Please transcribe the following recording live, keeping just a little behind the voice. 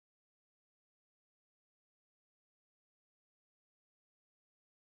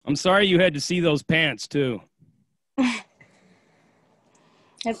I'm sorry you had to see those pants too.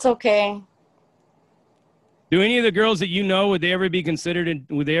 It's okay. Do any of the girls that you know, would they ever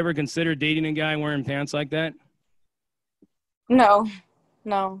consider dating a guy wearing pants like that? No,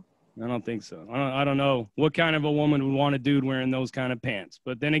 no. I don't think so. I don't know what kind of a woman would want a dude wearing those kind of pants.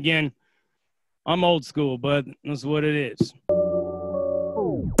 But then again, I'm old school, but that's what it is.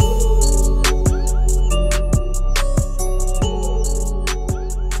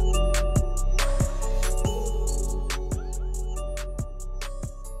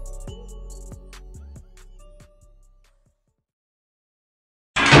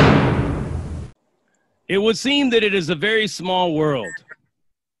 It would seem that it is a very small world.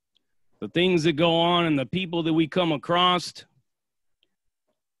 The things that go on and the people that we come across,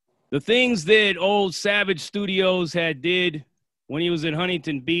 the things that old Savage Studios had did when he was at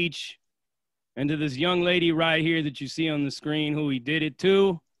Huntington Beach, and to this young lady right here that you see on the screen who he did it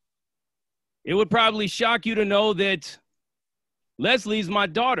to, it would probably shock you to know that Leslie's my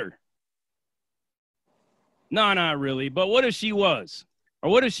daughter. No, not really. But what if she was? Or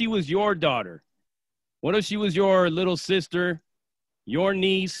what if she was your daughter? What if she was your little sister, your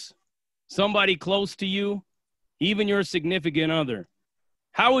niece, somebody close to you, even your significant other?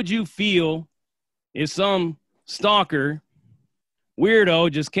 How would you feel if some stalker, weirdo,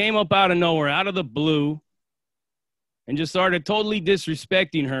 just came up out of nowhere, out of the blue, and just started totally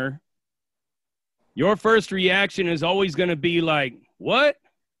disrespecting her? Your first reaction is always going to be like, what?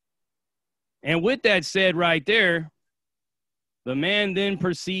 And with that said right there, the man then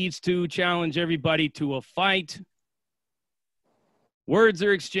proceeds to challenge everybody to a fight. Words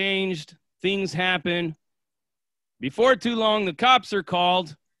are exchanged. Things happen. Before too long, the cops are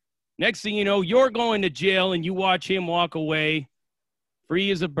called. Next thing you know, you're going to jail and you watch him walk away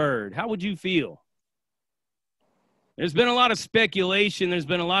free as a bird. How would you feel? There's been a lot of speculation. There's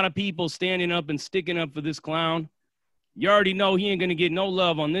been a lot of people standing up and sticking up for this clown. You already know he ain't going to get no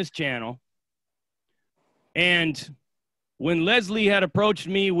love on this channel. And when Leslie had approached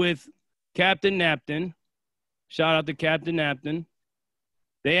me with Captain Napton, shout out to Captain Napton,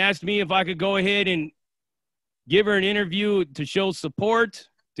 they asked me if I could go ahead and give her an interview to show support,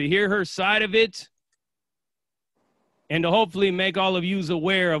 to hear her side of it, and to hopefully make all of you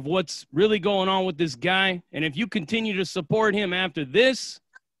aware of what's really going on with this guy. And if you continue to support him after this,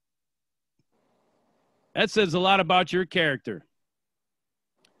 that says a lot about your character.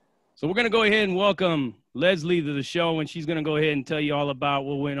 So we're going to go ahead and welcome Leslie to the show, and she's going to go ahead and tell you all about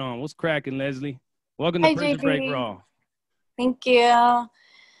what went on. What's cracking, Leslie? Welcome to Hi, Prison Break JP. Raw. Thank you. Hi,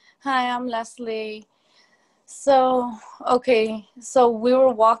 I'm Leslie. So we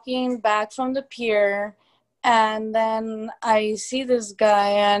were walking back from the pier, and then I see this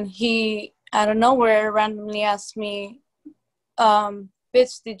guy, and he, out of nowhere, randomly asked me,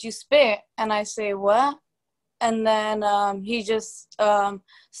 bitch, did you spit? And I say, what? And then he just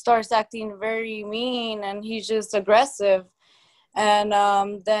starts acting very mean, and he's just aggressive. And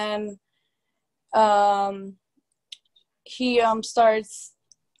then he starts,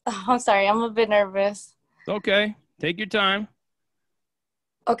 I'm sorry, I'm a bit nervous. Okay, take your time.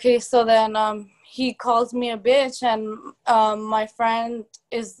 Okay, so then he calls me a bitch, and my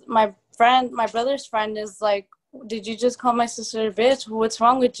brother's friend is like, did you just call my sister a bitch? What's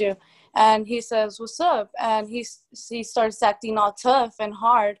wrong with you? And he says, what's up? And he starts acting all tough and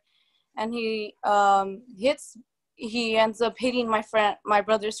hard, and he ends up hitting my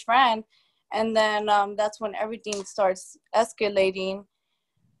brother's friend, and then that's when everything starts escalating.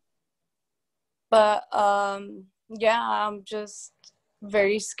 But yeah, I'm just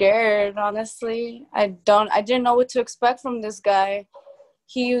very scared, honestly. I didn't know what to expect from this guy.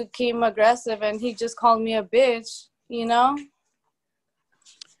 He came aggressive, and he just called me a bitch, you know?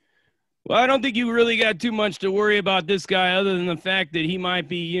 Well, I don't think you really got too much to worry about this guy other than the fact that he might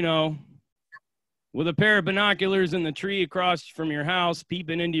be, you know, with a pair of binoculars in the tree across from your house,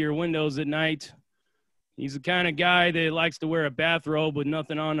 peeping into your windows at night. He's the kind of guy that likes to wear a bathrobe with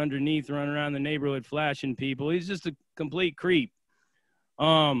nothing on underneath, run around the neighborhood flashing people. He's just a complete creep.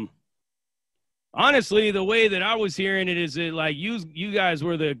 Honestly, the way that I was hearing it is that, like, you guys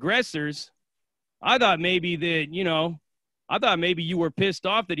were the aggressors. I thought maybe that, you know, you were pissed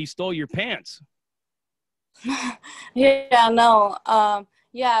off that he stole your pants. Yeah, no.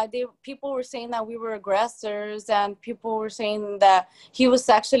 Yeah, people were saying that we were aggressors, and people were saying that he was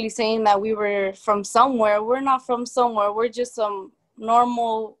actually saying that we were from somewhere. We're not from somewhere. We're just some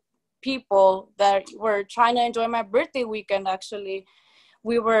normal people that were trying to enjoy my birthday weekend, actually.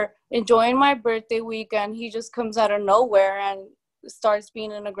 We were enjoying my birthday weekend. He just comes out of nowhere and starts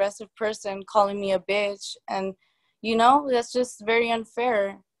being an aggressive person, calling me a bitch. And, you know, that's just very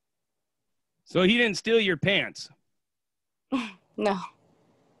unfair. So he didn't steal your pants? No.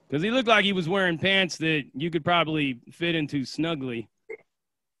 Because he looked like he was wearing pants that you could probably fit into snugly.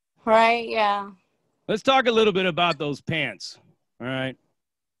 Right, yeah. Let's talk a little bit about those pants, all right?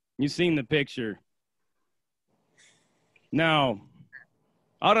 You've seen the picture. Now,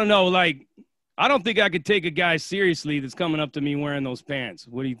 I don't know, like, I don't think I could take a guy seriously that's coming up to me wearing those pants.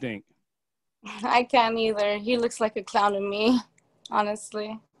 What do you think? I can't either. He looks like a clown to me,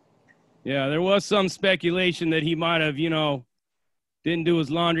 honestly. Yeah, there was some speculation that he might have, didn't do his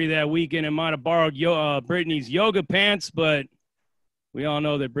laundry that weekend and might have borrowed Brittany's yoga pants, but we all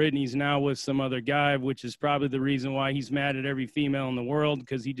know that Brittany's now with some other guy, which is probably the reason why he's mad at every female in the world,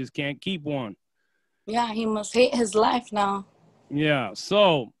 because he just can't keep one. Yeah, he must hate his life now. Yeah,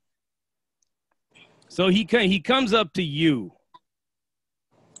 so he comes up to you.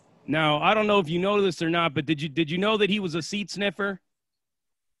 Now, I don't know if you know this or not, but did you know that he was a seat sniffer?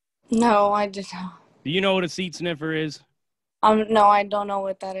 No, I did not. Do you know what a seat sniffer is? No, I don't know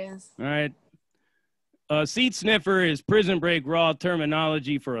what that is. All right. A seat sniffer is Prison Break raw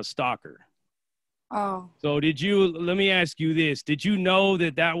terminology for a stalker. Oh. So let me ask you this. Did you know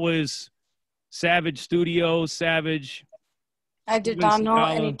that was Savage Studios, Savage? I did not know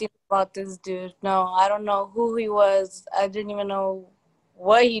anything about this dude. No, I don't know who he was. I didn't even know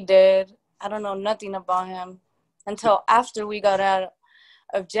what he did. I don't know nothing about him until after we got out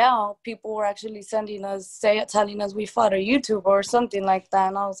of jail. People were actually telling us we fought a YouTuber or something like that,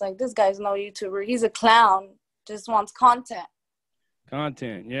 and I was like, this guy's no YouTuber. He's a clown. Just wants content.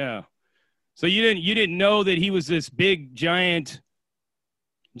 Content, yeah. So you didn't know that he was this big giant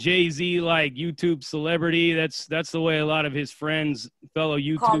Jay-Z like YouTube celebrity. That's the way a lot of his friends, fellow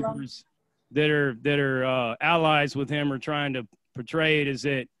YouTubers that are allies with him are trying to portray it, is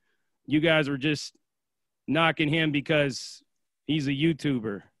that you guys were just knocking him because he's a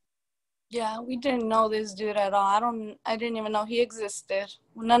YouTuber. Yeah, we didn't know this dude at all. I didn't even know he existed.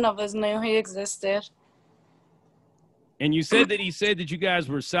 None of us knew he existed. And you said that you guys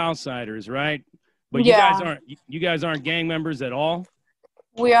were Southsiders, right? But yeah. you guys aren't gang members at all?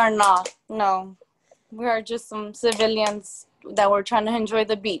 We are not. No. We are just some civilians that were trying to enjoy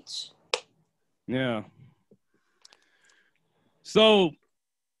the beach. Yeah. So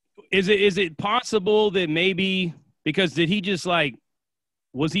is it possible that maybe, because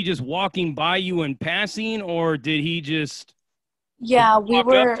was he just walking by you and passing, or did he just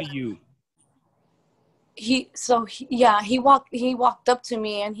walk up to you? He walked up to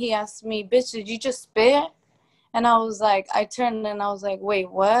me and he asked me, "Bitch, did you just spit?" And I turned and I was like,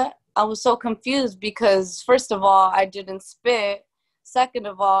 "Wait, what?" I was so confused because first of all, I didn't spit. Second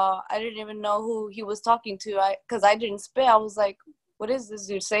of all, I didn't even know who he was talking to. Because I didn't spit. I was like, what is this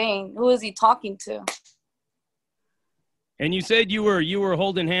dude saying? Who is he talking to? And you said you were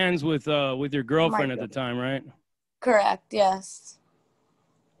holding hands with your girlfriend at the time, right? Correct. Yes.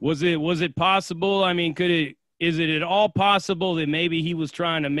 Was it possible? I mean, is it at all possible that maybe he was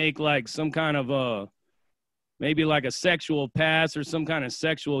trying to make like some kind of maybe like a sexual pass or some kind of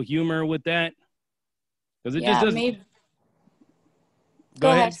sexual humor with that? Because it just doesn't. Maybe. Go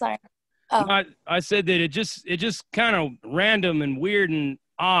ahead. Sorry. Oh. I said that it just kind of random and weird and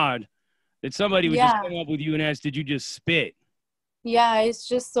odd that somebody would just come up with you and ask, "Did you just spit?" Yeah, it's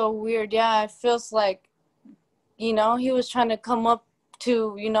just so weird. Yeah, it feels like, he was trying to come up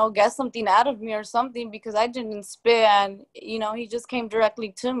to, get something out of me or something because I didn't spit and, he just came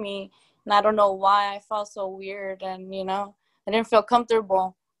directly to me. And I don't know why I felt so weird and, I didn't feel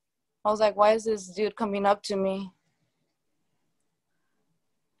comfortable. I was like, why is this dude coming up to me?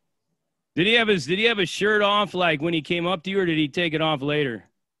 Did he have his shirt off like when he came up to you, or did he take it off later?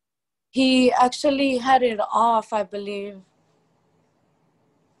 He actually had it off, I believe.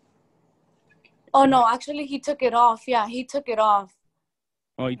 Oh no, actually he took it off. Yeah, he took it off.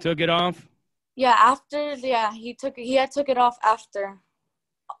 Oh, he took it off? Yeah, he took it off after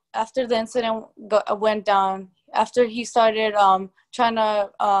the incident went down. After he started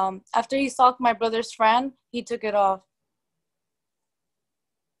after he stalked my brother's friend, he took it off.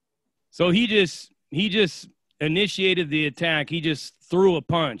 So he just initiated the attack. He just threw a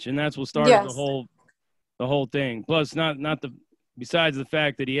punch, and that's what started the whole thing. Plus, besides the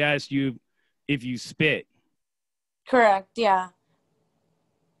fact that he asked you if you spit. Correct. Yeah.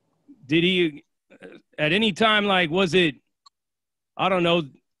 Did he at any time, like, was it, I don't know,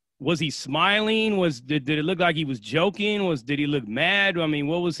 was he smiling? Did it look like he was joking? Did he look mad? I mean,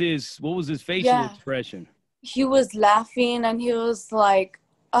 what was his facial expression? He was laughing and he was like,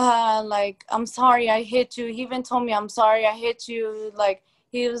 I'm sorry I hit you. He even told me, I'm sorry I hit you. Like,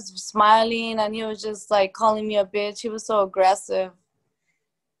 he was smiling and he was just like calling me a bitch. He was so aggressive.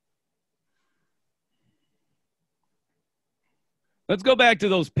 let's go back to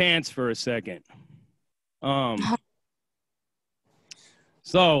those pants for a second.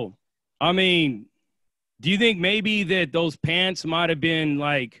 So, I mean, do you think maybe that those pants might have been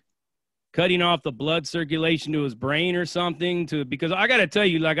like cutting off the blood circulation to his brain or something? Because I got to tell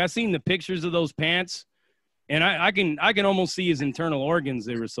you, like, I seen the pictures of those pants, and I can almost see his internal organs.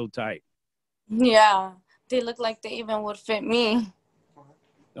 They were so tight. Yeah, they look like they even would fit me.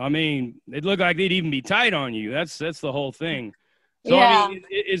 I mean, it looked like they'd even be tight on you. That's the whole thing. So, Yeah. I mean,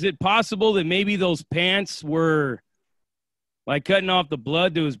 is it possible that maybe those pants were like cutting off the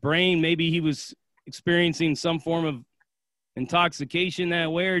blood to his brain? Maybe he was experiencing some form of intoxication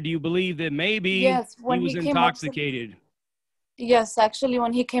that way, or do you believe that maybe Yes, when he was he came up to, intoxicated? yes, actually,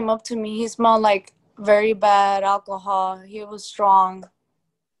 when he came up to me, he smelled like very bad alcohol. He was strong.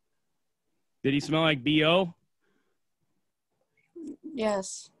 Did he smell like BO?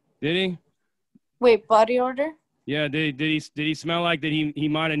 Yes. Did he? Wait, body odor? Yeah, did he smell like that he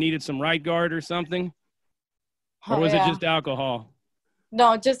might have needed some right guard or something? Or was it just alcohol?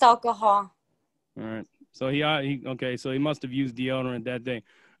 No, just alcohol. All right. So he okay, so he must have used deodorant that day.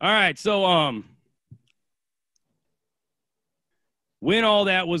 All right, so when all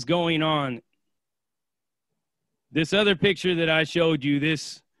that was going on, this other picture that I showed you,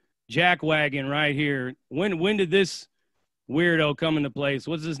 this jack wagon right here, when did this weirdo come into place?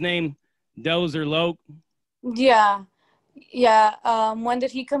 What's his name? Dozer Loke? Yeah. Yeah. When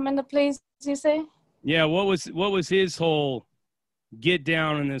did he come into place, you say? Yeah, what was his whole get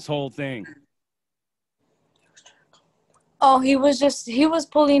down in this whole thing? Oh, he was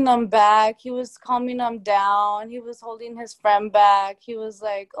pulling them back. He was calming them down. He was holding his friend back. He was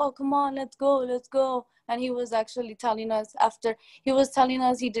like, "Oh, come on, let's go, let's go." And he was actually telling us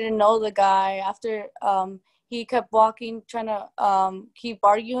he didn't know the guy. After he kept walking, trying to keep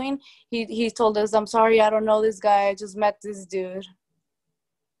arguing. He told us, "I'm sorry, I don't know this guy. I just met this dude."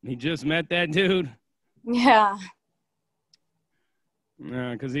 He just met that dude? Yeah.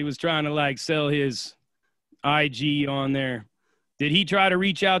 Because he was trying to like sell his IG on there. Did he try to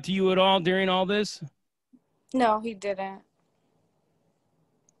reach out to you at all during all this? No, he didn't.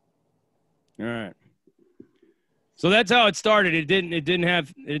 All right. So that's how it started. It didn't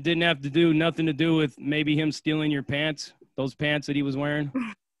have to do nothing to do with maybe him stealing your pants, those pants that he was wearing.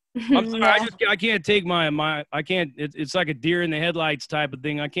 I'm sorry, No. I can't take my I can't. It's like a deer in the headlights type of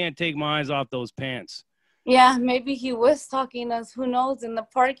thing. I can't take my eyes off those pants. Yeah, maybe he was talking to us, who knows, in the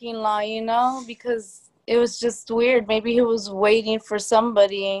parking lot, because it was just weird. Maybe he was waiting for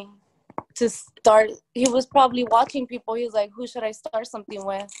somebody to start. He was probably watching people. He was like, who should I start something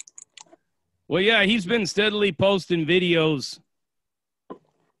with? Well, yeah, he's been steadily posting videos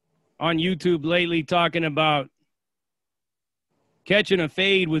on YouTube lately talking about catching a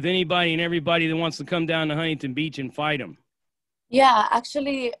fade with anybody and everybody that wants to come down to Huntington Beach and fight him. Yeah,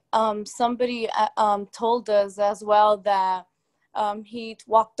 actually, somebody told us as well that he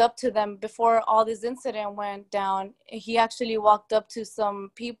walked up to them before all this incident went down. He actually walked up to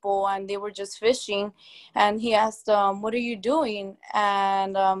some people and they were just fishing, and he asked them, "What are you doing?"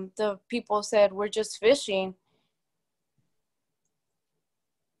 And the people said, "We're just fishing."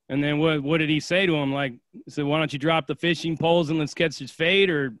 And then what did he say to him? Like, so why don't you drop the fishing poles and let's catch his fade,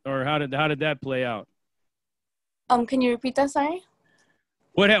 or how did that play out? Can you repeat that? Sorry.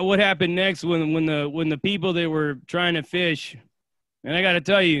 What happened next when the people that were trying to fish? And I got to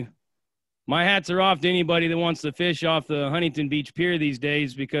tell you, my hats are off to anybody that wants to fish off the Huntington Beach Pier these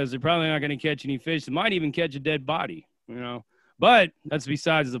days, because they're probably not going to catch any fish. They might even catch a dead body, But that's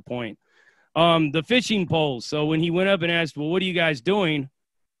besides the point. The fishing poles. So when he went up and asked, "Well, what are you guys doing?"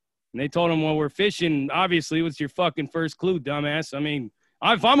 And they told him, "Well, we're fishing." Obviously, what's your fucking first clue, dumbass? I mean,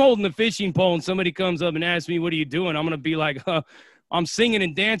 if I'm holding the fishing pole and somebody comes up and asks me, "What are you doing?" I'm going to be like, I'm singing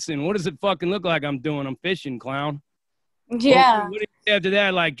and dancing. What does it fucking look like I'm doing? I'm fishing, clown. Yeah. What did he say after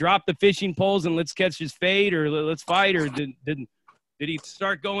that? Like, drop the fishing poles and let's catch his fade, or let's fight, or did he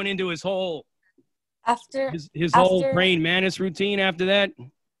start going into his whole whole praying mantis routine after that?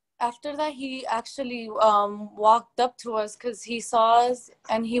 After that, he actually walked up to us because he saw us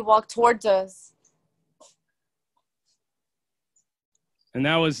and he walked towards us. And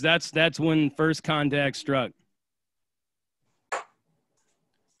that's when first contact struck.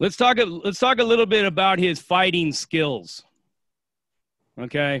 Let's talk a little bit about his fighting skills.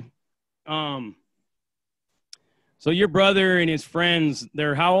 Okay. So your brother and his friends,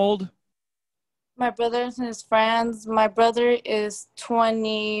 they're how old? My brothers and his friends. My brother is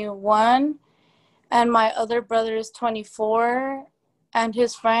 21 and my other brother is 24. And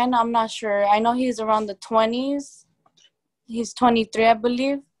his friend, I'm not sure. I know he's around the 20s. He's 23, I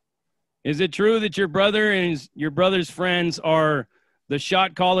believe. Is it true that your brother and your brother's friends are the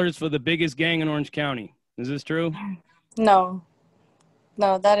shot callers for the biggest gang in Orange County. Is this true? No.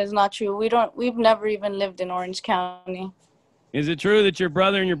 No, that is not true. We've never even lived in Orange County. Is it true that your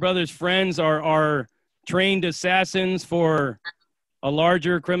brother and your brother's friends are trained assassins for a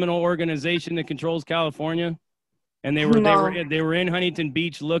larger criminal organization that controls California? And they were in Huntington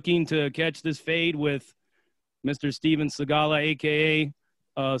Beach looking to catch this fade with Mr. Steven Seagal, aka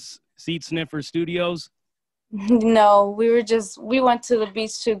Seat Sniffer Studios? No, we went to the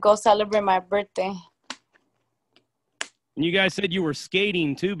beach to go celebrate my birthday. And you guys said you were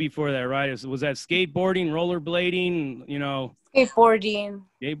skating too before that, right? Was that skateboarding, rollerblading, you know? Skateboarding.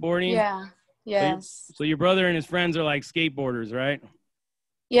 Skateboarding? Yeah. Yes. So your brother and his friends are like skateboarders, right?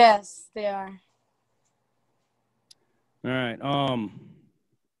 Yes, they are. All right.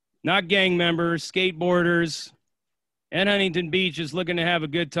 Not gang members, skateboarders. And Huntington Beach is looking to have a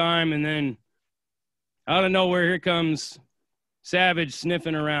good time, and then out of nowhere, here comes Savage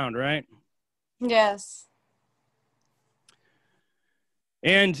sniffing around, right? Yes.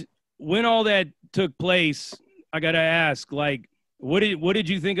 And when all that took place, I gotta ask, like, what did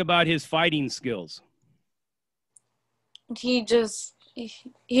you think about his fighting skills? He was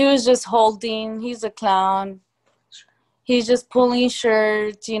just holding. He's a clown. He's just pulling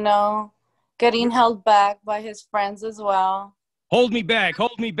shirts, you know, getting held back by his friends as well. Hold me back,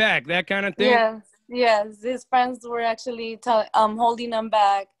 that kind of thing? Yes. His friends were actually holding him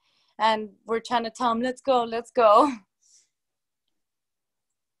back, and we're trying to tell him, let's go.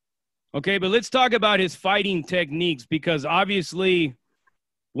 Okay, but let's talk about his fighting techniques, because obviously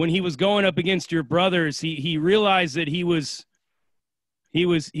when he was going up against your brothers, he realized that he was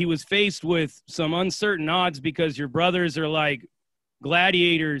faced with some uncertain odds, because your brothers are like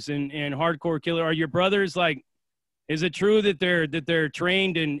gladiators and hardcore killer. Are your brothers like, is it true that they're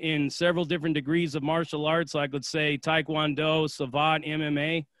trained in several different degrees of martial arts, like let's say Taekwondo, Savate,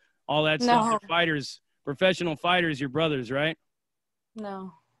 MMA, all that stuff? They're fighters, professional fighters, your brothers, right?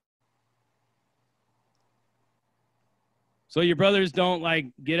 No. So your brothers don't like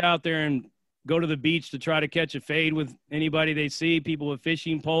get out there and go to the beach to try to catch a fade with anybody they see, people with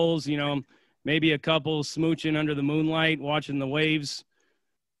fishing poles, you know, maybe a couple smooching under the moonlight, watching the waves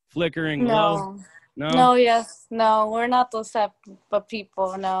flickering low? No, we're not those type of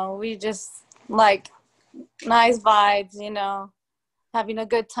people. No, we just like nice vibes, you know, having a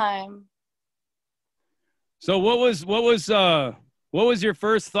good time. So what was your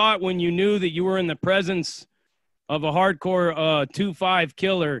first thought when you knew that you were in the presence of a hardcore 2-5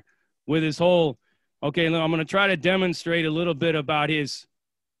 killer with his whole, okay, I'm going to try to demonstrate a little bit about his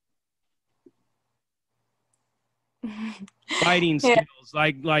fighting skills.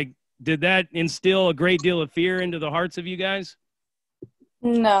 Like, did that instill a great deal of fear into the hearts of you guys?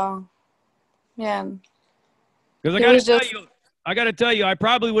 No. Yeah. Because I got to tell you, I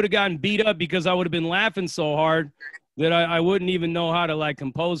probably would have gotten beat up because I would have been laughing so hard that I wouldn't even know how to like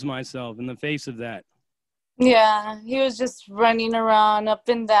compose myself in the face of that. Yeah, he was just running around up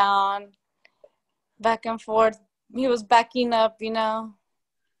and down, back and forth. He was backing up, you know.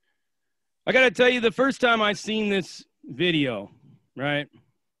 I got to tell you, the first time I seen this video, right,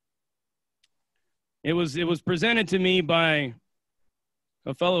 it was presented to me by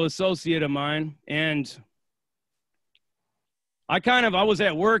a fellow associate of mine, and I was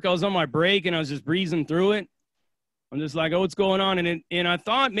at work, I was on my break, and I was just breezing through it. I'm just like, oh, what's going on? And I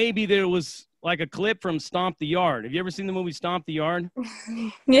thought maybe there was like a clip from Stomp the Yard. Have you ever seen the movie Stomp the Yard?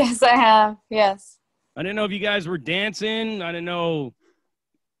 Yes, I have. Yes. I didn't know if you guys were dancing. I didn't know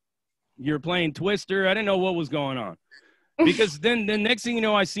you were playing Twister. I didn't know what was going on. Because then the next thing you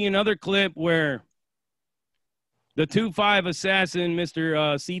know, I see another clip where the 2-5 assassin,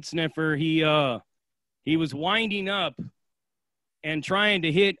 Mr. Seat Sniffer, he was winding up and trying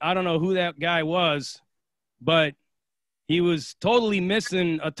to hit, I don't know who that guy was, but he was totally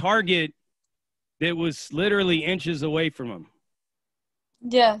missing a target that was literally inches away from him.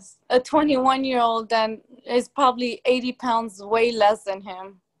 Yes, a 21-year-old that is probably 80 pounds way less than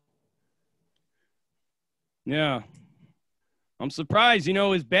him. Yeah. I'm surprised, you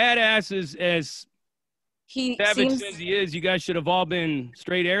know, as badass as Savage says he is, you guys should have all been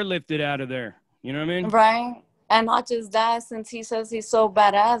straight airlifted out of there. You know what I mean? Right. And not just that, since he says he's so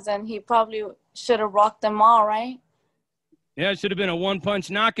badass, and he probably should have rocked them all, right? Yeah, it should have been a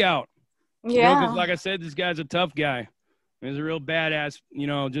one-punch knockout. Yeah. You know, 'cause like I said, this guy's a tough guy. He's a real badass, you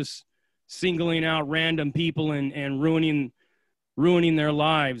know, just singling out random people and ruining their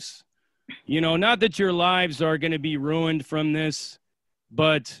lives. You know, not that your lives are going to be ruined from this,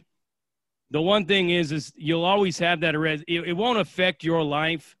 but the one thing is you'll always have that arrest. It won't affect your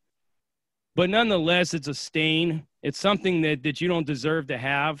life, but nonetheless, it's a stain It's something that you don't deserve to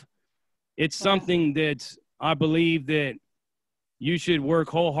have. It's something that I believe that you should work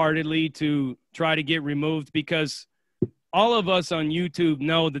wholeheartedly to try to get removed, because all of us on YouTube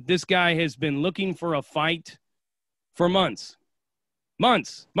know that this guy has been looking for a fight for months.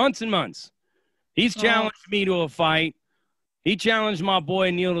 Months and months. He's challenged me to a fight. He challenged my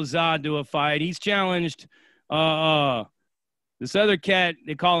boy Neil Azad to a fight. He's challenged this other cat,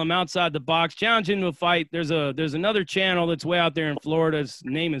 they call him Outside the Box, challenged him to a fight. There's another channel that's way out there in Florida. His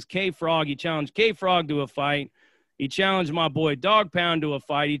name is K-Frog. He challenged K-Frog to a fight. He challenged my boy Dog Pound to a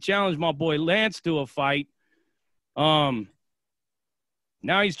fight. He challenged my boy Lance to a fight. Now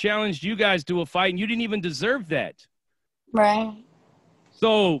he's challenged you guys to a fight, and you didn't even deserve that. Right.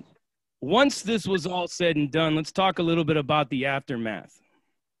 So once this was all said and done, let's talk a little bit about the aftermath.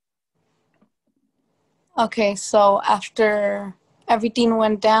 Okay, so after everything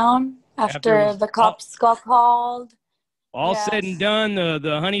went down, after the cops got called. All said and done,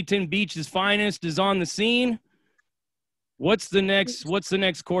 the Huntington Beach's finest is on the scene. What's the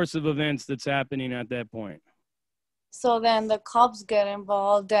next course of events that's happening at that point? So then the cops get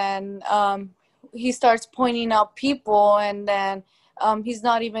involved, and he starts pointing out people, and then he's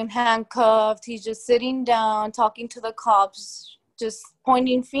not even handcuffed. He's just sitting down, talking to the cops, just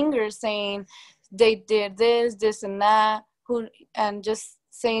pointing fingers, saying they did this and that, and just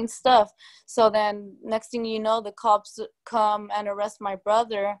saying stuff. So then next thing you know, the cops come and arrest my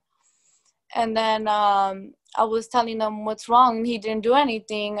brother. And then I was telling them what's wrong, and he didn't do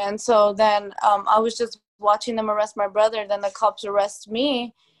anything. And so then I was just watching them arrest my brother. Then the cops arrest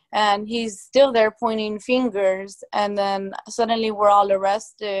me, and he's still there pointing fingers. And then suddenly we're all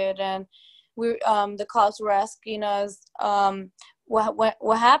arrested, and the cops were asking us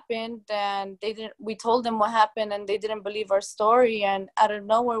what happened, and we told them what happened, and they didn't believe our story. And out of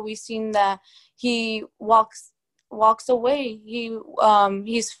nowhere, we seen that he walks away.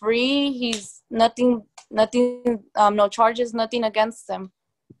 He's free. He's nothing, no charges, nothing against him.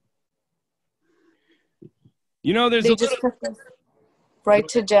 You know, they just took us right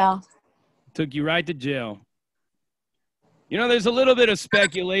to jail. Took you right to jail. You know, there's a little bit of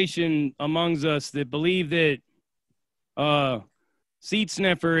speculation amongst us that believe that Seat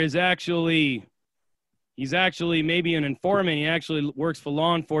Sniffer is he's actually maybe an informant. He actually works for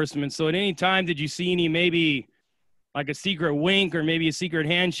law enforcement. So at any time, did you see any maybe like a secret wink or maybe a secret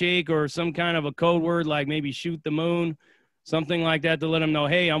handshake or some kind of a code word, like maybe shoot the moon, something like that, to let him know,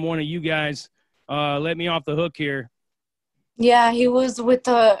 hey, I'm one of you guys. Let me off the hook here. Yeah, he was with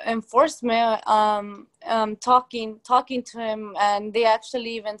the enforcement, talking to him, and they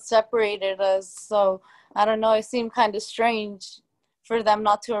actually even separated us. So I don't know. It seemed kind of strange for them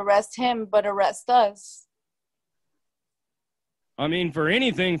not to arrest him, but arrest us. I mean, for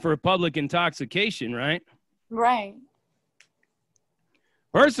anything, for public intoxication, right? Right.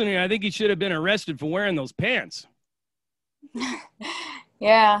 Personally, I think he should have been arrested for wearing those pants.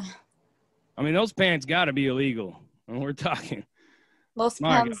 Yeah. I mean, those pants got to be illegal. And we're talking. Those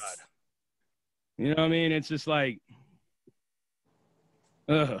pants. God. You know what I mean? It's just like,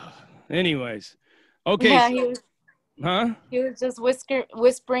 anyways. Okay. Yeah, he was just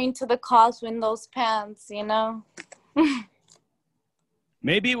whispering to the cops in those pants, you know?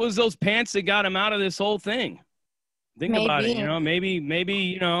 Maybe it was those pants that got him out of this whole thing. Think about it, you know, maybe,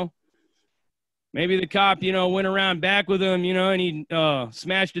 you know, maybe the cop, you know, went around back with him, you know, and he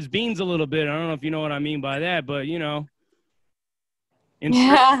smashed his beans a little bit. I don't know if you know what I mean by that, but, you know,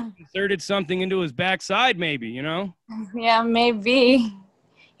 inserted something into his backside, maybe, you know? Yeah, maybe.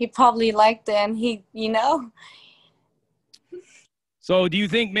 He probably liked it, and he, you know. So do you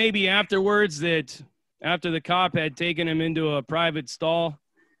think maybe afterwards that after the cop had taken him into a private stall,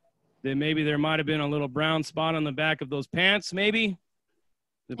 that maybe there might have been a little brown spot on the back of those pants, maybe?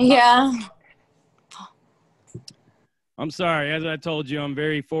 Yeah. I'm sorry. As I told you, I'm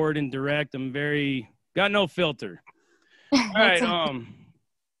very forward and direct. Got no filter. All right.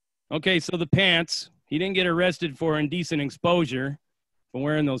 Okay, so the pants. He didn't get arrested for indecent exposure for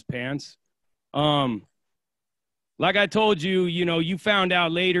wearing those pants. Like I told you, you know, you found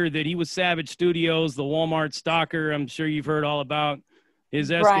out later that he was Savage Studios, the Walmart stalker. I'm sure you've heard all about his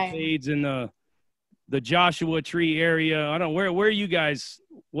escapades in the Joshua Tree area. I don't know, where are you guys,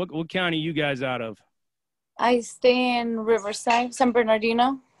 what county are you guys out of? I stay in Riverside, San Bernardino.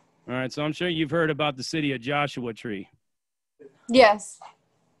 All right, so I'm sure you've heard about the city of Joshua Tree. Yes.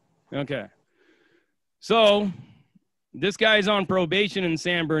 Okay. So this guy's on probation in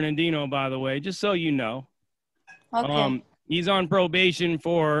San Bernardino, by the way, just so you know. Okay. He's on probation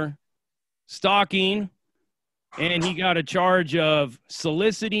for stalking, and he got a charge of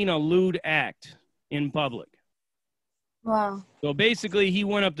soliciting a lewd act in public. Wow. So basically, he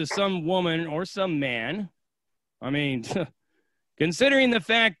went up to some woman or some man. I mean, considering the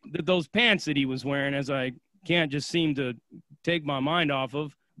fact that those pants that he was wearing, as I can't just seem to take my mind off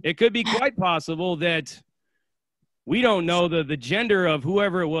of, it could be quite possible that we don't know the gender of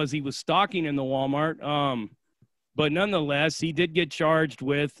whoever it was he was stalking in the Walmart. But nonetheless, he did get charged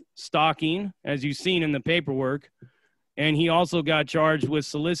with stalking, as you've seen in the paperwork. And he also got charged with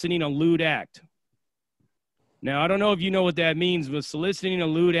soliciting a lewd act. Now, I don't know if you know what that means, but soliciting a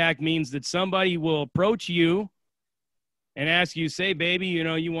lewd act means that somebody will approach you and ask you, say, baby, you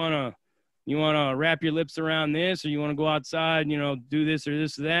know, you want to wrap your lips around this, or you want to go outside, you know, do this or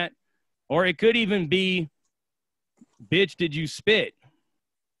this or that. Or it could even be, bitch, did you spit?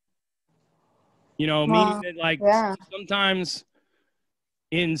 You know, meaning that, like, sometimes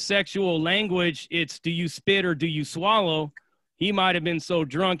in sexual language, it's do you spit or do you swallow? He might have been so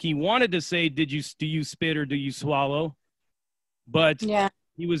drunk he wanted to say, do you spit or do you swallow? But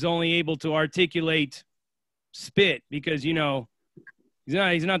he was only able to articulate spit because, you know,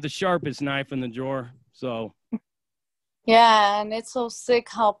 he's not the sharpest knife in the drawer. So yeah, and it's so sick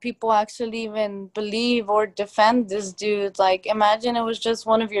how people actually even believe or defend this dude. Like, imagine it was just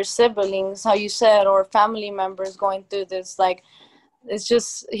one of your siblings, how you said, or family members going through this. Like, it's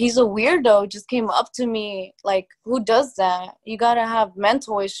just, he's a weirdo. Just came up to me. Like, who does that? You gotta have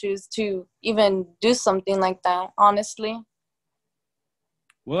mental issues to even do something like that, honestly.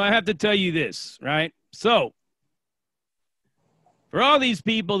 Well, I have to tell you this, right? So for all these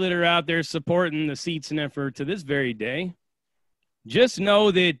people that are out there supporting the Seat Sniffer to this very day, just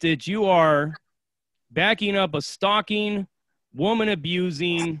know that you are backing up a stalking, woman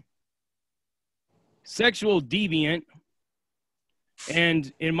abusing, sexual deviant.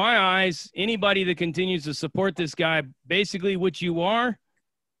 And in my eyes, anybody that continues to support this guy, basically what you are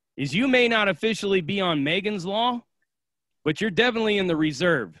is you may not officially be on Megan's Law, but you're definitely in the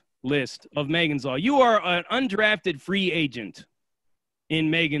reserve list of Megan's Law. You are an undrafted free agent in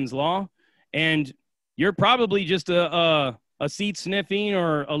Megan's Law, and you're probably just a seat sniffing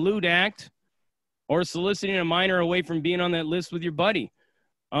or a lewd act or soliciting a minor away from being on that list with your buddy.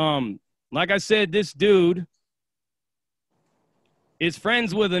 Like I said, this dude is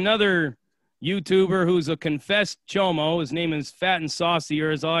friends with another YouTuber who's a confessed chomo. His name is Fat and Saucy,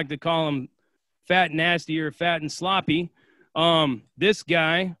 or as I like to call him, Fat and Nasty or Fat and Sloppy. This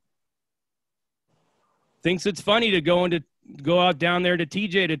guy thinks it's funny to go out down there to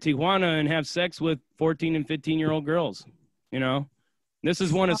TJ, to Tijuana, and have sex with 14 and 15-year-old girls. You know, this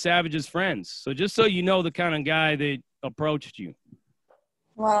is one of Savage's friends. So just so you know the kind of guy that approached you.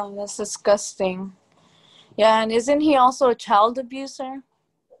 Wow, that's disgusting. Yeah, and isn't he also a child abuser?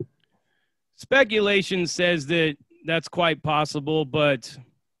 Speculation says that that's quite possible, but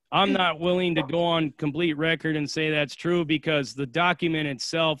I'm not willing to go on complete record and say that's true because the document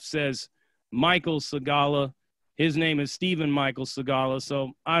itself says Michael Segala. His name is Stephen Michael Segala,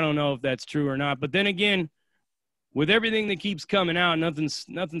 so I don't know if that's true or not. But then again, with everything that keeps coming out, nothing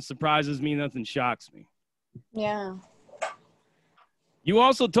surprises me, nothing shocks me. Yeah. You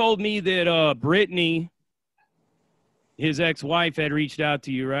also told me that Brittany, his ex-wife, had reached out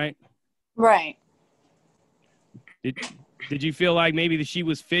to you, right? Right. Did you feel like maybe that she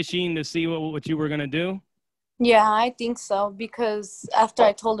was fishing to see what you were going to do? Yeah, I think so, because after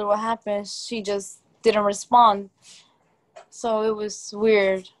I told her what happened, she just didn't respond. So it was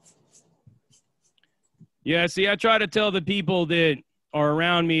weird. Yeah, see, I try to tell the people that are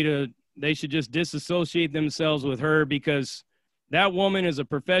around me they should just disassociate themselves with her because that woman is a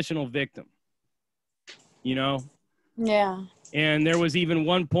professional victim, you know? Yeah. And there was even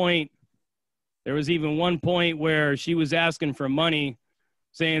one point where she was asking for money,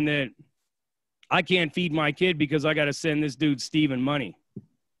 saying that I can't feed my kid because I got to send this dude Steven money.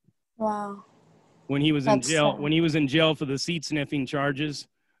 Wow. When he was in jail, when he was in jail for the seat sniffing charges.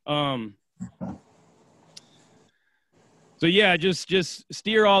 So yeah, just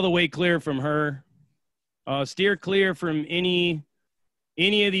steer all the way clear from her. Steer clear from any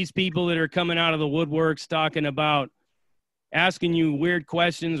of these people that are coming out of the woodworks talking about asking you weird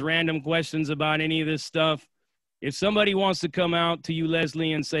questions, random questions about any of this stuff. If somebody wants to come out to you,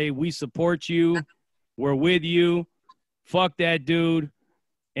 Leslie, and say, we support you, we're with you, fuck that dude,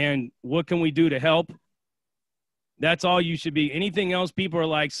 and what can we do to help? That's all you should be. Anything else, people are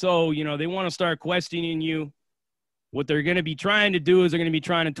like, so, you know, they want to start questioning you. What they're going to be trying to do is they're going to be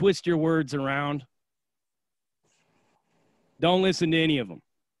trying to twist your words around. Don't listen to any of them.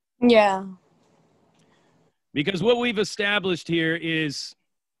 Yeah. Because what we've established here is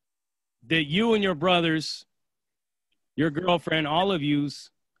that you and your brothers, your girlfriend, all of yous,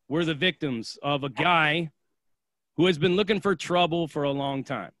 were the victims of a guy who has been looking for trouble for a long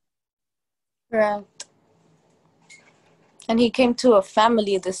time. Correct. And he came to a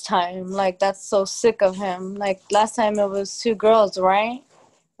family this time. Like, that's so sick of him. Like, last time it was 2 girls, right?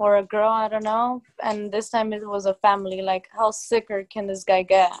 Or a girl, I don't know. And this time it was a family. Like, how sicker can this guy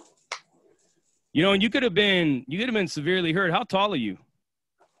get? You know, and you could have been severely hurt. How tall are you?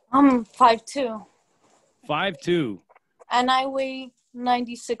 I'm 5'2". 5'2". And I weigh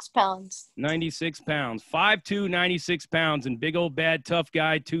 96 pounds. 96 pounds. 5'2", 96 pounds, and big old bad tough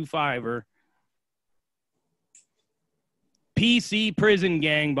guy, 2'5"er. PC prison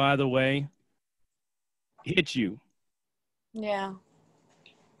gang, by the way, hit you. Yeah.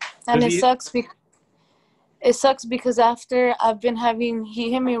 And it sucks because after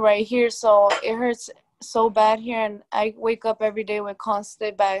he hit me right here, so it hurts so bad here, and I wake up every day with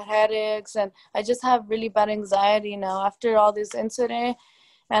constant bad headaches, and I just have really bad anxiety now after all this incident,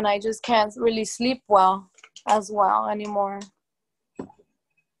 and I just can't really sleep well anymore.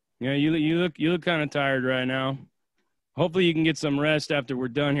 Yeah, you look kind of tired right now. Hopefully you can get some rest after we're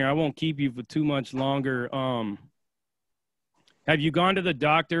done here. I won't keep you for too much longer. Have you gone to the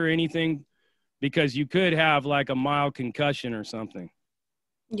doctor or anything? Because you could have like a mild concussion or something.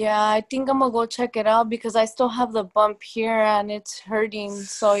 Yeah, I think I'm gonna go check it out because I still have the bump here and it's hurting.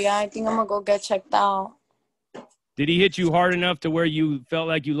 So yeah, I think I'm gonna go get checked out. Did he hit you hard enough to where you felt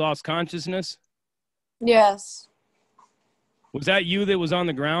like you lost consciousness? Yes. Was that you that was on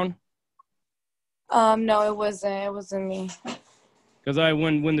the ground? No, it wasn't. It wasn't me. Because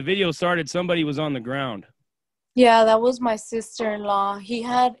when the video started, somebody was on the ground. Yeah, that was my sister-in-law. He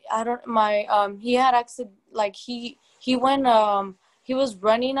had accident, like he went he was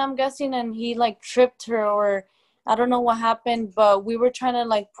running, I'm guessing, and he like tripped her, or I don't know what happened, but we were trying to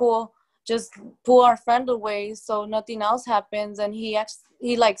like pull our friend away so nothing else happens, and he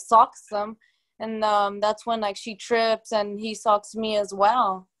like socks them, and that's when like she trips and he socks me as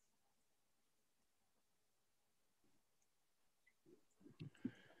well.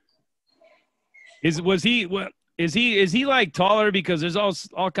 Is he like taller? Because there's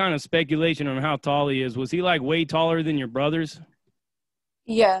all kind of speculation on how tall he is. Was he like way taller than your brothers?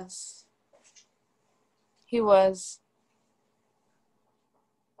 Yes, he was.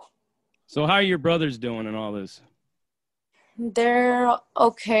 So how are your brothers doing in all this? They're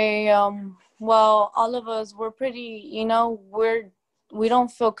okay. Well, all of us, we're pretty, we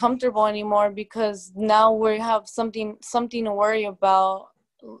don't feel comfortable anymore because now we have something to worry about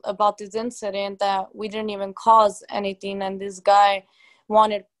this incident that we didn't even cause anything, and this guy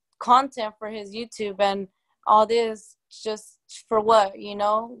wanted content for his YouTube, and all this just for what?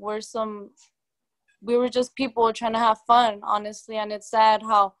 We were just people trying to have fun, honestly, and it's sad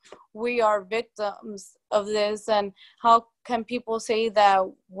how we are victims of this, and how can people say that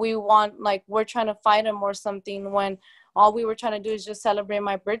we're trying to fight him or something when all we were trying to do is just celebrate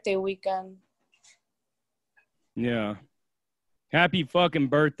my birthday weekend. Yeah. Happy fucking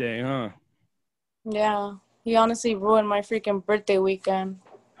birthday, huh? Yeah. He honestly ruined my freaking birthday weekend.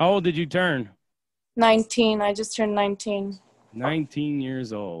 How old did you turn? 19. I just turned 19. 19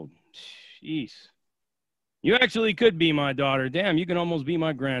 years old. Jeez. You actually could be my daughter. Damn, you can almost be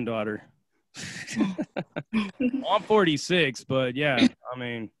my granddaughter. I'm 46, but yeah, I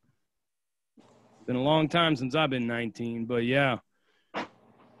mean, it's been a long time since I've been 19, but yeah.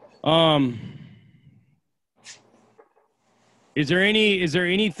 Is there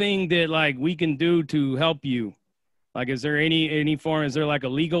anything that like we can do to help you? Like, is there any form? Is there like a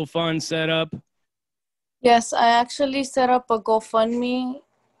legal fund set up? Yes, I actually set up a GoFundMe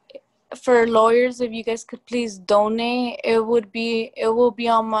for lawyers. If you guys could please donate, it will be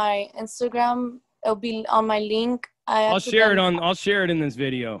on my Instagram. It'll be on my link. I'll share it in this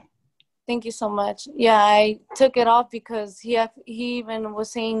video. Thank you so much. Yeah, I took it off because he even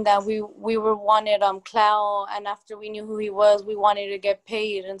was saying that we were wanted clout, and after we knew who he was, we wanted to get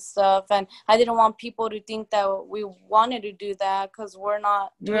paid and stuff, and I didn't want people to think that we wanted to do that because we're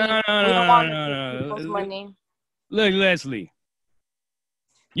not doing. We don't want to take people's money. Look, Leslie,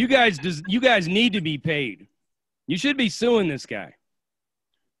 you guys need to be paid. You should be suing this guy.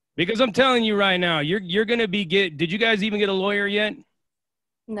 Because I'm telling you right now, you're going to be did you guys even get a lawyer yet?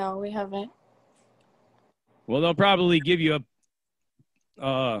 No, we haven't. Well, they'll probably give you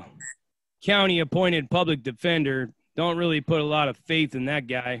a county-appointed public defender. Don't really put a lot of faith in that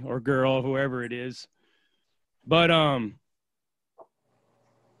guy or girl, whoever it is. But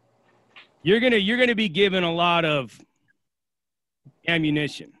you're gonna be given a lot of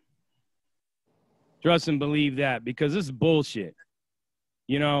ammunition. Trust and believe that, because this is bullshit.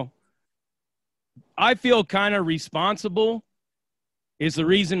 You know, I feel kind of responsible. Is the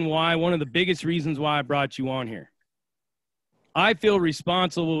reason why, one of the biggest reasons why I brought you on here. I feel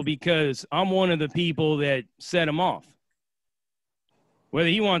responsible because I'm one of the people that set him off. Whether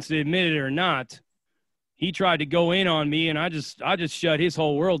he wants to admit it or not, he tried to go in on me, and I just shut his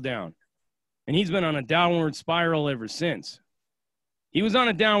whole world down. And he's been on a downward spiral ever since. He was on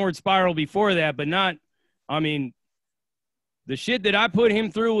a downward spiral before that, but not, I mean, the shit that I put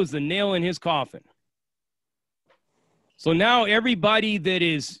him through was the nail in his coffin. So now everybody that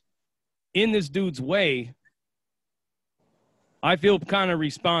is in this dude's way, I feel kind of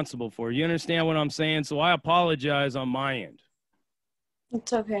responsible for. You understand what I'm saying? So I apologize on my end.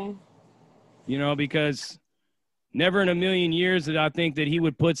 It's okay. You know, because never in a million years did I think that he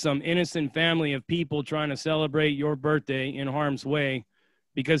would put some innocent family of people trying to celebrate your birthday in harm's way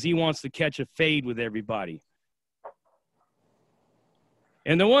because he wants to catch a fade with everybody.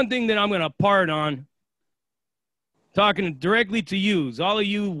 And the one thing that I'm going to part on, talking directly to you, all of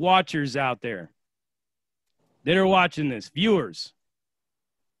you watchers out there that are watching this, viewers,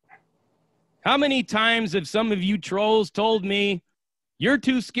 how many times have some of you trolls told me, you're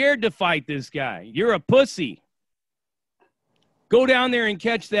too scared to fight this guy. You're a pussy. Go down there and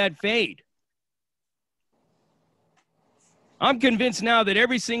catch that fade. I'm convinced now that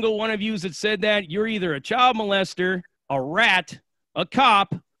every single one of you that said that, you're either a child molester, a rat, a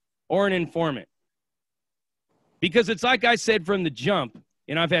cop, or an informant. Because it's like I said from the jump,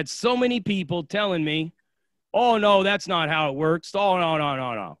 and I've had so many people telling me, oh, no, that's not how it works. Oh,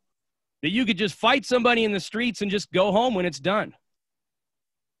 no. That you could just fight somebody in the streets and just go home when it's done.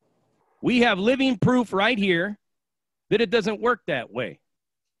 We have living proof right here that it doesn't work that way.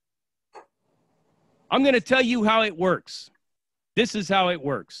 I'm going to tell you how it works. This is how it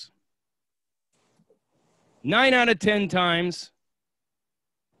works. 9 out of 10 times,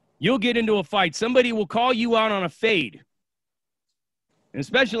 you'll get into a fight. Somebody will call you out on a fade, and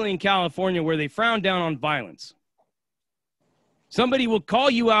especially in California where they frown down on violence. Somebody will call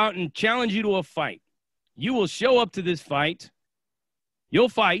you out and challenge you to a fight. You will show up to this fight. You'll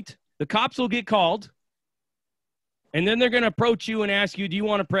fight. The cops will get called, and then they're going to approach you and ask you, do you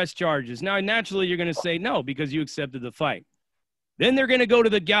want to press charges? Now, naturally, you're going to say no because you accepted the fight. Then they're going to go to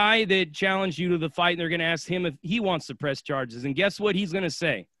the guy that challenged you to the fight, and they're going to ask him if he wants to press charges. And guess what he's going to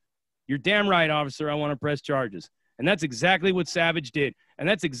say? You're damn right, officer, I want to press charges. And that's exactly what Savage did. And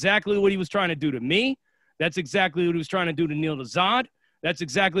that's exactly what he was trying to do to me. That's exactly what he was trying to do to Neil Azad. That's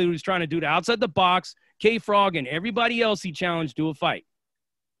exactly what he was trying to do to Outside the Box, K-Frog, and everybody else he challenged to a fight.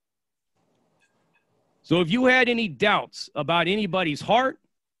 So if you had any doubts about anybody's heart,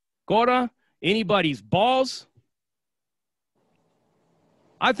 Cora, anybody's balls,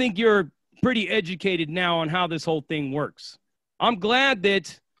 I think you're pretty educated now on how this whole thing works. I'm glad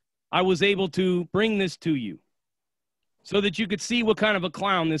that I was able to bring this to you so that you could see what kind of a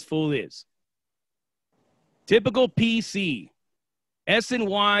clown this fool is. Typical PC,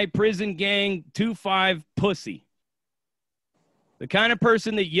 S&Y, prison gang, 2-5 pussy. The kind of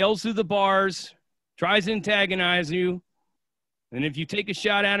person that yells through the bars, tries to antagonize you, and if you take a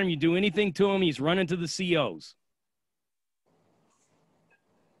shot at him, you do anything to him, he's running to the COs.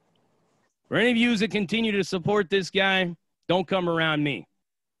 For any of you that continue to support this guy, don't come around me.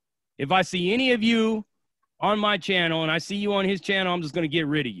 If I see any of you on my channel and I see you on his channel, I'm just going to get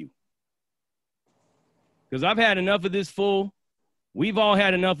rid of you. Because I've had enough of this fool. We've all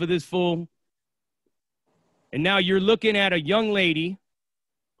had enough of this fool. And now you're looking at a young lady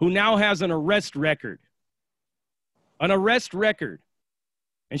who now has an arrest record. An arrest record.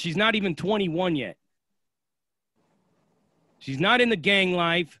 And she's not even 21 yet. She's not in the gang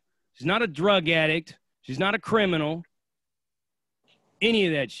life. She's not a drug addict. She's not a criminal. Any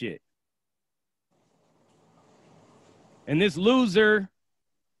of that shit. And this loser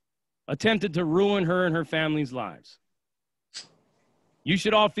attempted to ruin her and her family's lives. You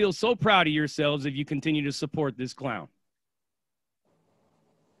should all feel so proud of yourselves if you continue to support this clown.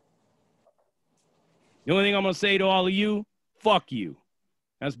 The only thing I'm going to say to all of you, fuck you.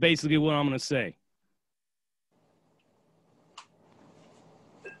 That's basically what I'm going to say.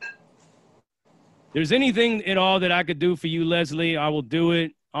 If there's anything at all that I could do for you, Leslie, I will do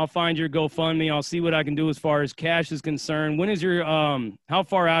it. I'll find your GoFundMe. I'll see what I can do as far as cash is concerned. When is your, how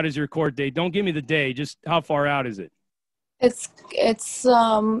far out is your court date? Don't give me the day, just how far out is it? It's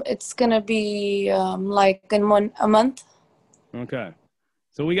gonna be like in a month. Okay.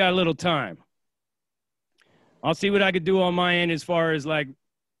 So we got a little time. I'll see what I could do on my end as far as like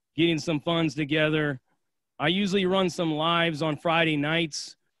getting some funds together. I usually run some lives on Friday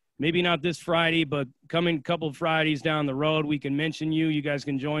nights. Maybe not this Friday, but coming a couple of Fridays down the road, we can mention you. You guys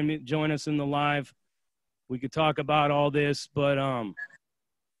can join us in the live. We could talk about all this, but I'm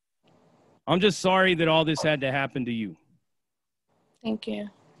just sorry that all this had to happen to you. Thank you.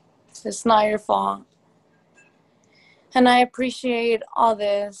 It's not your fault. And I appreciate all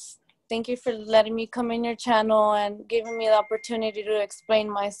this. Thank you for letting me come in your channel and giving me the opportunity to explain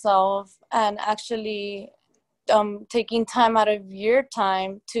myself and actually taking time out of your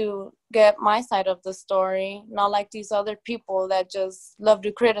time to get my side of the story, not like these other people that just love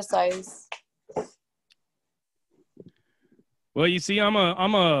to criticize. Well, you see, I'm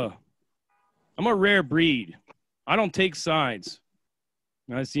a rare breed. I don't take sides.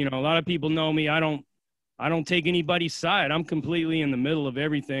 As you know, a lot of people know me. I don't take anybody's side. I'm completely in the middle of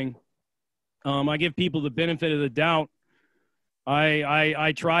everything. I give people the benefit of the doubt.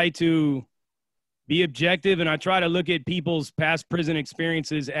 I try to be objective, and I try to look at people's past prison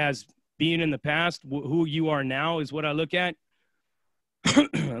experiences as being in the past. Who you are now is what I look at.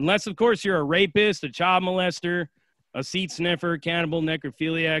 Unless, of course, you're a rapist, a child molester, a seat sniffer, cannibal,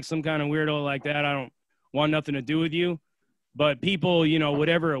 necrophiliac, some kind of weirdo like that. I don't want nothing to do with you. But people, you know,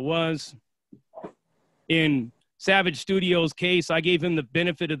 whatever it was, in Savage Studios' case, I gave him the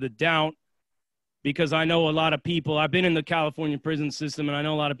benefit of the doubt because I know a lot of people. I've been in the California prison system, and I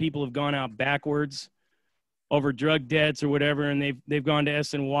know a lot of people have gone out backwards over drug debts or whatever, and they've gone to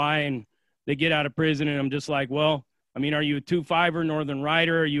SNY, and they get out of prison, and I'm just like, well, I mean, are you a 2-5er, Northern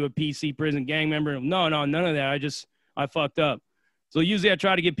Rider? Are you a PC prison gang member? No, none of that. I fucked up. So usually I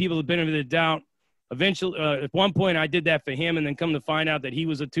try to give people the benefit of the doubt. Eventually, at one point, I did that for him, and then come to find out that he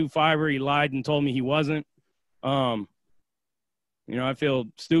was a 2-5er. He lied and told me he wasn't. You know, I feel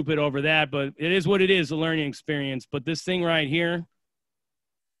stupid over that, but it is what it is, a learning experience. But this thing right here,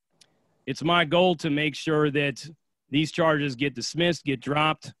 it's my goal to make sure that these charges get dismissed, get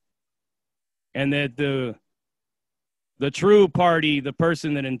dropped, and that the true party, the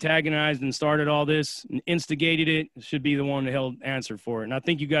person that antagonized and started all this, and instigated it, should be the one to held answer for it. And I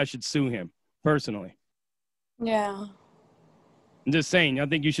think you guys should sue him. Personally. Yeah. I'm just saying, I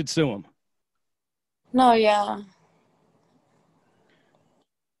think you should sue him. No, yeah.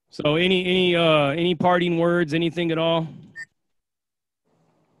 So any parting words, anything at all?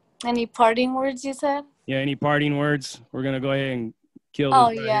 Any parting words you said? Yeah, any parting words? We're going to go ahead and kill this. Oh,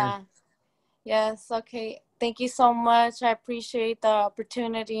 yeah. Here. Yes, okay. Thank you so much. I appreciate the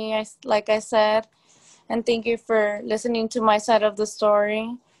opportunity, like I said. And thank you for listening to my side of the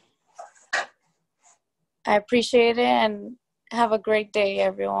story. I appreciate it, and have a great day,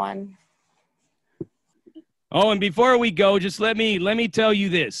 everyone. Oh, and before we go, just let me tell you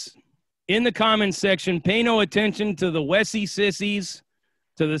this. In the comments section, pay no attention to the Wessie sissies,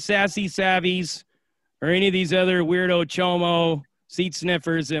 to the sassy savvies, or any of these other weirdo chomo seat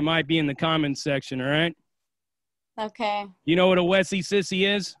sniffers that might be in the comments section, all right? Okay. You know what a Wessie sissy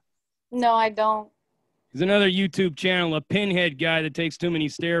is? No, I don't. There's another YouTube channel, a pinhead guy that takes too many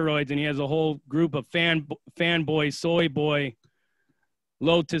steroids, and he has a whole group of fanboy, soy boy,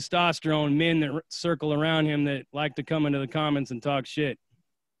 low testosterone men that circle around him that like to come into the comments and talk shit.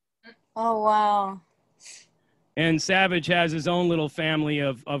 Oh, wow. And Savage has his own little family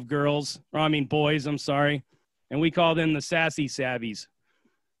of girls, or I mean boys, I'm sorry. And we call them the sassy savvies.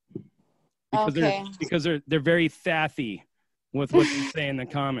 Because they're very thathy with what they say in the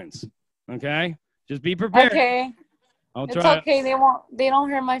comments. Okay? Just be prepared. Okay. It's okay. They don't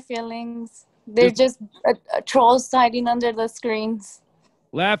hurt my feelings. They're just trolls hiding under the screens.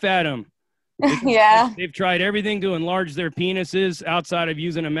 Laugh at them. Yeah. They've tried everything to enlarge their penises outside of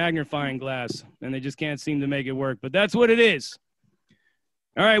using a magnifying glass, and they just can't seem to make it work. But that's what it is.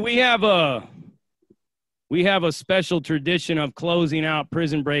 All right, we have a special tradition of closing out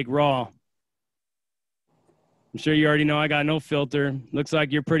Prison Break Raw. I'm sure you already know I got no filter. Looks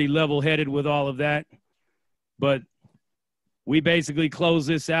like you're pretty level-headed with all of that. But we basically close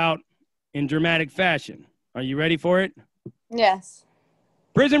this out in dramatic fashion. Are you ready for it? Yes.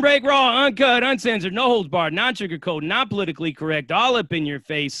 Prison Break Raw, uncut, uncensored, no holds barred, non-sugarcoat, not politically correct, all up in your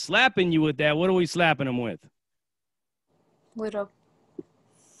face, slapping you with that. What are we slapping them with? With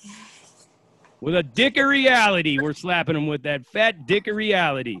a dick of reality. We're slapping them with that fat dick of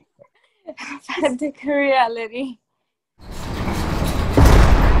reality. Fat dick of reality.